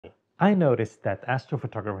I noticed that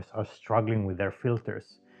astrophotographers are struggling with their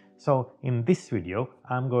filters. So in this video,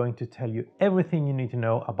 I'm going to tell you everything you need to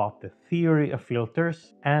know about the theory of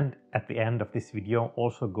filters, and at the end of this video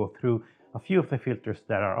also go through a few of the filters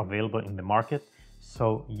that are available in the market,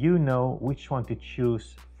 so you know which one to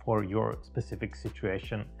choose for your specific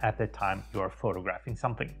situation at the time you are photographing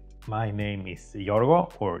something. My name is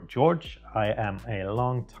Jorgo, or George. I am a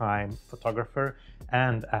long-time photographer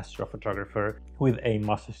and astrophotographer with a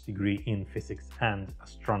master's degree in physics and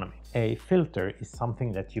astronomy. A filter is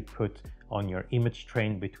something that you put on your image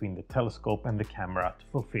train between the telescope and the camera to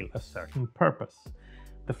fulfill a certain purpose.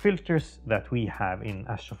 The filters that we have in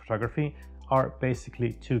astrophotography are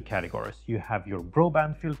basically two categories. You have your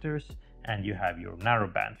broadband filters and you have your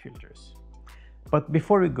narrowband filters. But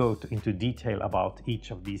before we go into detail about each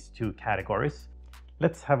of these two categories,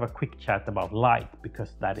 let's have a quick chat about light,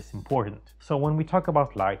 because that is important. So when we talk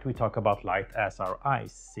about light, we talk about light as our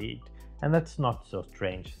eyes see it. And that's not so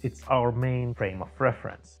strange. It's our main frame of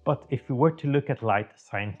reference. But if we were to look at light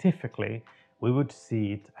scientifically, we would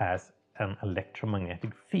see it as an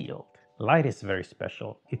electromagnetic field. Light is very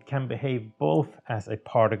special. It can behave both as a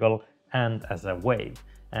particle and as a wave.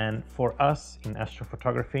 And for us in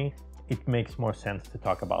astrophotography, it makes more sense to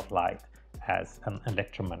talk about light as an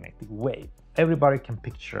electromagnetic wave. Everybody can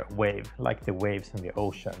picture a wave, like the waves in the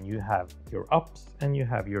ocean. You have your ups and you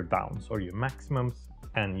have your downs, or your maximums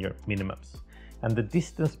and your minimums. And the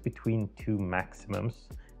distance between two maximums,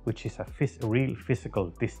 which is a real physical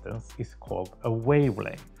distance, is called a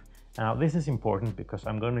wavelength. Now this is important because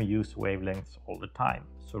I'm going to use wavelengths all the time,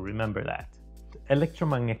 so remember that.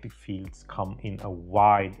 Electromagnetic fields come in a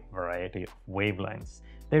wide variety of wavelengths.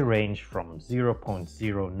 They range from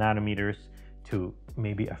 0.0 nanometers to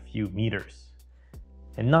maybe a few meters.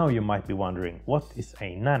 And now you might be wondering, what is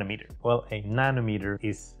a nanometer? Well, a nanometer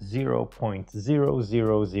is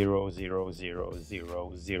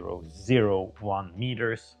 0.000000001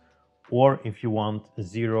 meters, or if you want,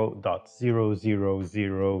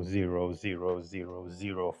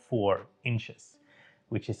 0.000000004 inches,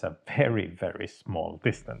 which is a very, very small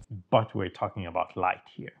distance. But we're talking about light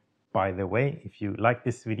here. By the way, if you like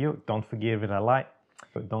this video, don't forget it a like.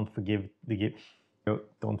 Don't forget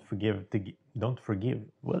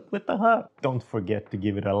to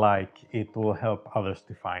give it a like. It will help others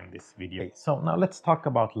to find this video. So now let's talk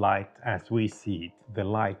about light as we see it, the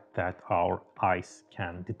light that our eyes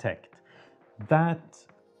can detect. That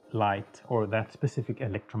light, or that specific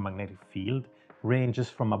electromagnetic field, ranges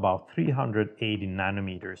from about 380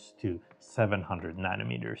 nanometers to 700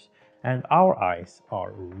 nanometers. And our eyes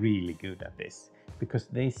are really good at this because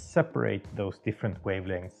they separate those different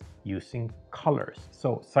wavelengths using colors.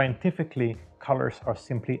 So scientifically, colors are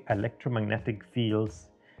simply electromagnetic fields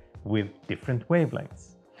with different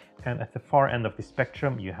wavelengths. And at the far end of the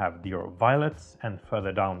spectrum, you have your violets, and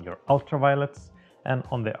further down your ultraviolets. And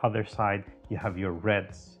on the other side, you have your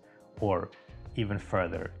reds, or even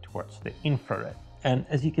further towards the infrared. And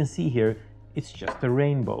as you can see here, it's just a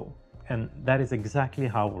rainbow. And that is exactly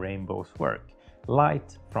how rainbows work.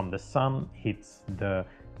 Light from the sun hits the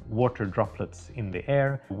water droplets in the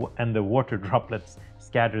air, and the water droplets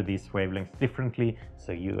scatter these wavelengths differently,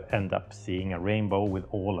 so you end up seeing a rainbow with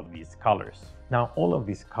all of these colors. Now, all of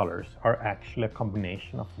these colors are actually a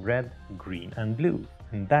combination of red, green, and blue.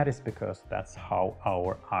 And that is because that's how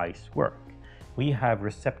our eyes work. We have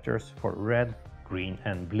receptors for red, green,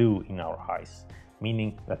 and blue in our eyes,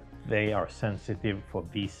 meaning that they are sensitive for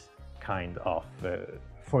these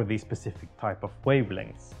specific type of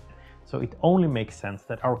wavelengths. So it only makes sense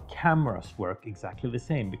that our cameras work exactly the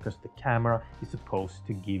same, because the camera is supposed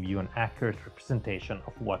to give you an accurate representation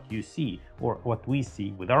of what you see, or what we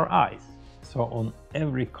see with our eyes. So on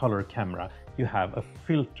every color camera, you have a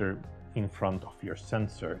filter in front of your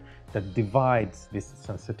sensor that divides these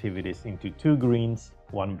sensitivities into two greens,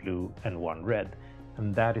 one blue, and one red.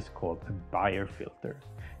 And that is called a Bayer filter.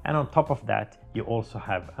 And on top of that, you also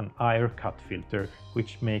have an Ayer cut filter,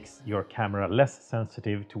 which makes your camera less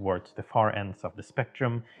sensitive towards the far ends of the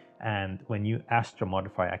spectrum. And when you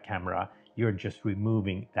astro-modify a camera, you're just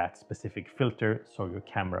removing that specific filter, so your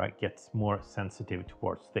camera gets more sensitive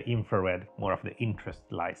towards the infrared. More of the interest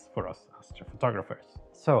lies for us astrophotographers.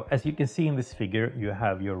 So as you can see in this figure, you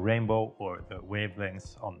have your rainbow, or the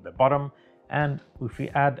wavelengths, on the bottom. And if we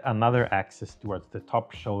add another axis towards the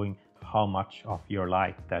top, showing how much of your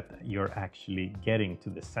light that you're actually getting to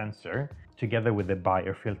the sensor, together with the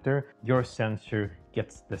Bayer filter, your sensor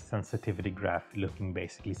gets the sensitivity graph looking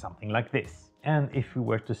basically something like this. And if we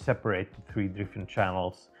were to separate the three different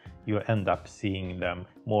channels, you end up seeing them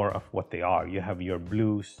more of what they are. You have your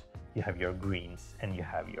blues, you have your greens, and you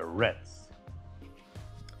have your reds.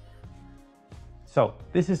 So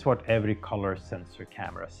this is what every color sensor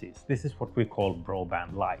camera sees. This is what we call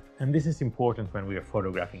broadband light. And this is important when we are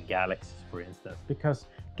photographing galaxies, for instance, because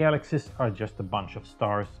galaxies are just a bunch of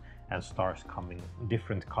stars, and stars come in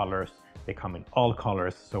different colors. They come in all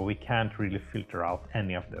colors, so we can't really filter out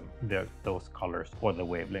any of them, those colors or the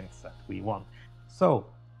wavelengths that we want. So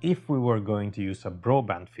if we were going to use a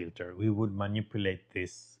broadband filter, we would manipulate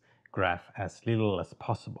this graph as little as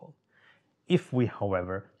possible. If we,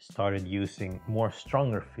 however, started using more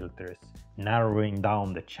stronger filters, narrowing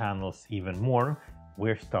down the channels even more,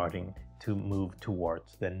 we're starting to move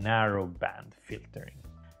towards the narrow band filtering.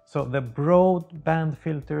 So the broad band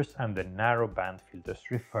filters and the narrow band filters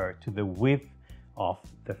refer to the width of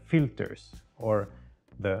the filters, or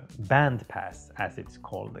the band pass as it's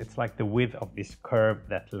called. It's like the width of this curve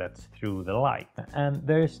that lets through the light. And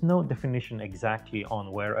there is no definition exactly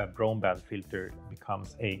on where a broadband filter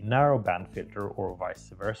becomes a narrow band filter or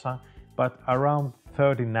vice versa, but around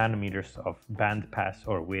 30 nanometers of band pass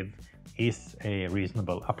or width is a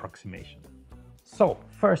reasonable approximation. So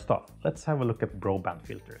first off, let's have a look at broadband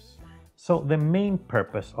filters. So the main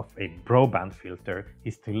purpose of a broadband filter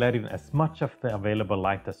is to let in as much of the available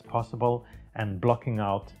light as possible and blocking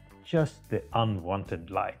out just the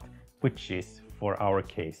unwanted light, which is, for our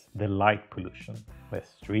case, the light pollution, the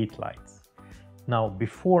street lights. Now,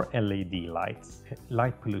 before LED lights,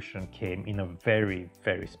 light pollution came in a very,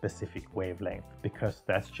 very specific wavelength, because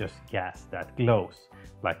that's just gas that glows,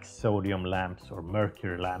 like sodium lamps or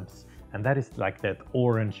mercury lamps. And that is like that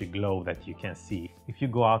orangey glow that you can see. If you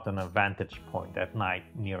go out on a vantage point at night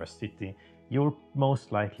near a city, you'll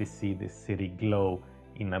most likely see this city glow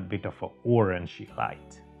in a bit of an orangey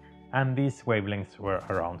light. And these wavelengths were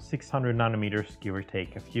around 600 nanometers, give or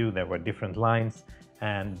take a few. There were different lines,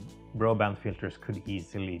 and broadband filters could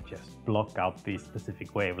easily just block out these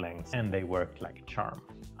specific wavelengths, and they worked like a charm.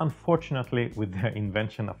 Unfortunately, with the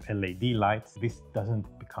invention of LED lights, this doesn't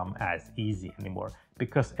become as easy anymore,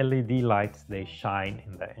 because LED lights, they shine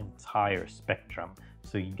in the entire spectrum.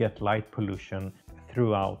 So you get light pollution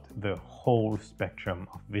throughout the whole spectrum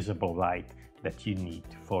of visible light that you need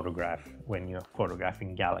to photograph when you're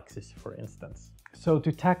photographing galaxies, for instance. So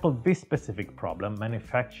to tackle this specific problem,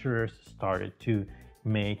 manufacturers started to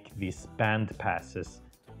make these band passes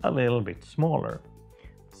a little bit smaller.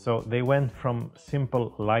 So they went from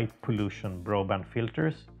simple light pollution broadband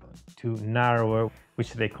filters to narrower,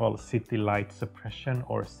 which they call city light suppression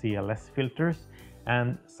or CLS filters.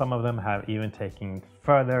 And some of them have even taken it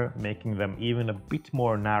further, making them even a bit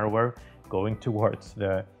more narrower, going towards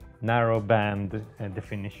the narrow band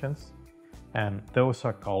definitions. And those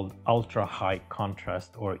are called ultra high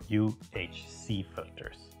contrast or UHC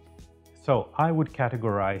filters. So I would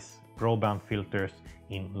categorize broadband filters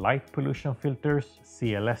in light pollution filters,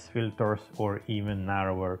 CLS filters, or even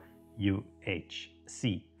narrower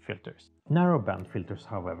UHC filters. Narrowband filters,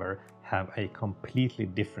 however, have a completely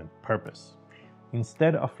different purpose.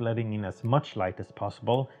 Instead of letting in as much light as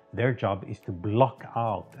possible, their job is to block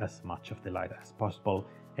out as much of the light as possible,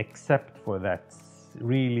 except for that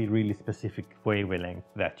really specific wavelength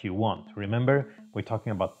that you want. Remember, we're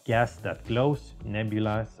talking about gas that glows.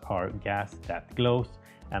 Nebulas are gas that glows,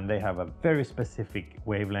 and they have a very specific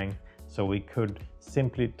wavelength, so we could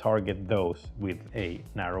simply target those with a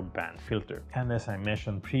narrow band filter. And as I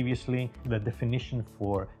mentioned previously, the definition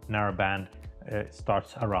for narrow band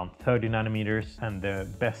starts around 30 nanometers, and the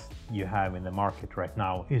best you have in the market right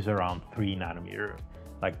now is around 3 nanometer.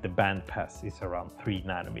 Like the band pass is around 3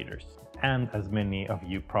 nanometers. And as many of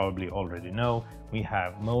you probably already know, we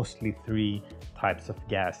have mostly 3 types of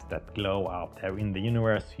gas that glow out there in the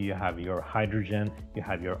universe. You have your hydrogen, you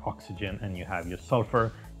have your oxygen, and you have your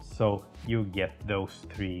sulfur. So you get those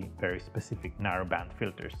 3 very specific narrowband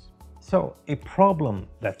filters. So a problem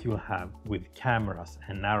that you'll have with cameras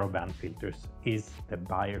and narrowband filters is the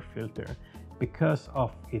Bayer filter. Because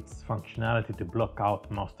of its functionality to block out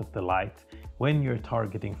most of the light, when you're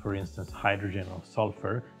targeting, for instance, hydrogen or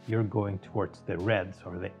sulfur, you're going towards the reds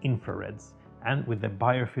or the infrareds. And with the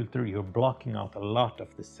Bayer filter, you're blocking out a lot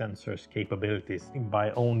of the sensor's capabilities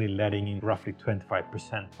by only letting in roughly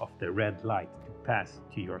 25% of the red light to pass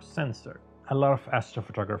to your sensor. A lot of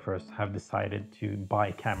astrophotographers have decided to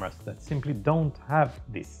buy cameras that simply don't have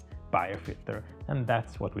this Bayer filter, and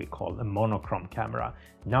that's what we call a monochrome camera.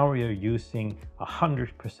 Now you're using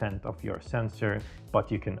 100% of your sensor, but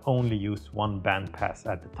you can only use one band pass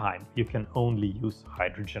at a time. You can only use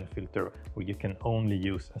hydrogen filter, or you can only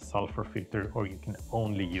use a sulfur filter, or you can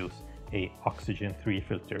only use a oxygen 3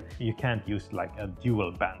 filter. You can't use like a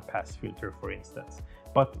dual band pass filter, for instance.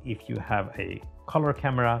 But if you have a color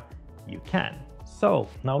camera, you can. So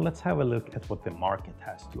now let's have a look at what the market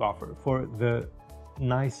has to offer. For the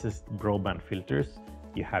nicest broadband filters,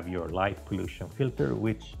 you have your light pollution filter,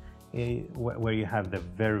 which where you have the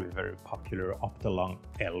very popular Optolong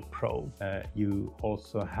L Pro. You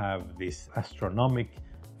also have this astronomic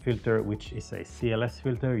filter, which is a CLS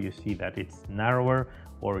filter. You see that it's narrower,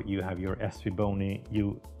 or you have your SVBONY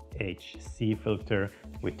UHC filter,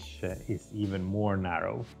 which is even more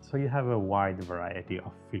narrow. So you have a wide variety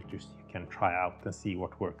of filters you can try out and see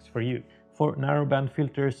what works for you. For narrowband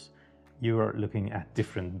filters, you are looking at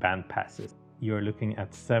different band passes. You're looking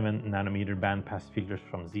at 7 nanometer bandpass filters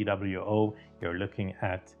from ZWO, you're looking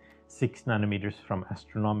at 6 nanometers from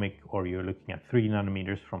Astronomic, or you're looking at 3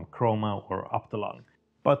 nanometers from Chroma or Optolong.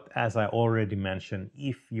 But as I already mentioned,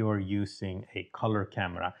 if you're using a color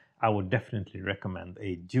camera, I would definitely recommend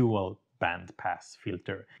a dual bandpass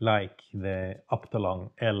filter, like the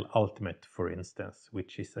Optolong L Ultimate, for instance,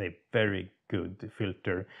 which is a very good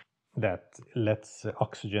filter that lets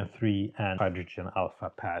oxygen 3 and hydrogen alpha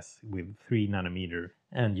pass with 3 nanometer.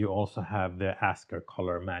 And you also have the ASIAir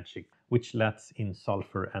Color Magic, which lets in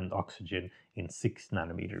sulfur and oxygen in 6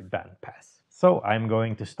 nanometer band pass. So I'm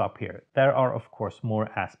going to stop here. There are of course more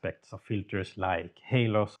aspects of filters, like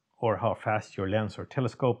halos or how fast your lens or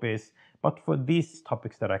telescope is, but for these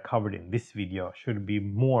topics that I covered in this video should be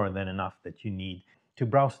more than enough that you need to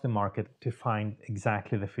browse the market to find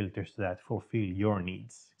exactly the filters that fulfill your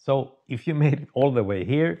needs. So if you made it all the way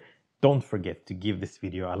here, don't forget to give this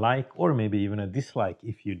video a like, or maybe even a dislike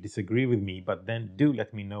if you disagree with me, but then do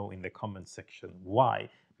let me know in the comment section why,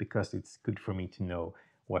 because it's good for me to know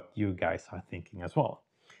what you guys are thinking as well.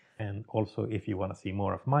 And also, if you want to see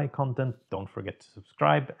more of my content, don't forget to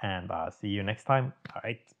subscribe, and I'll see you next time. All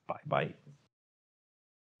right, bye bye.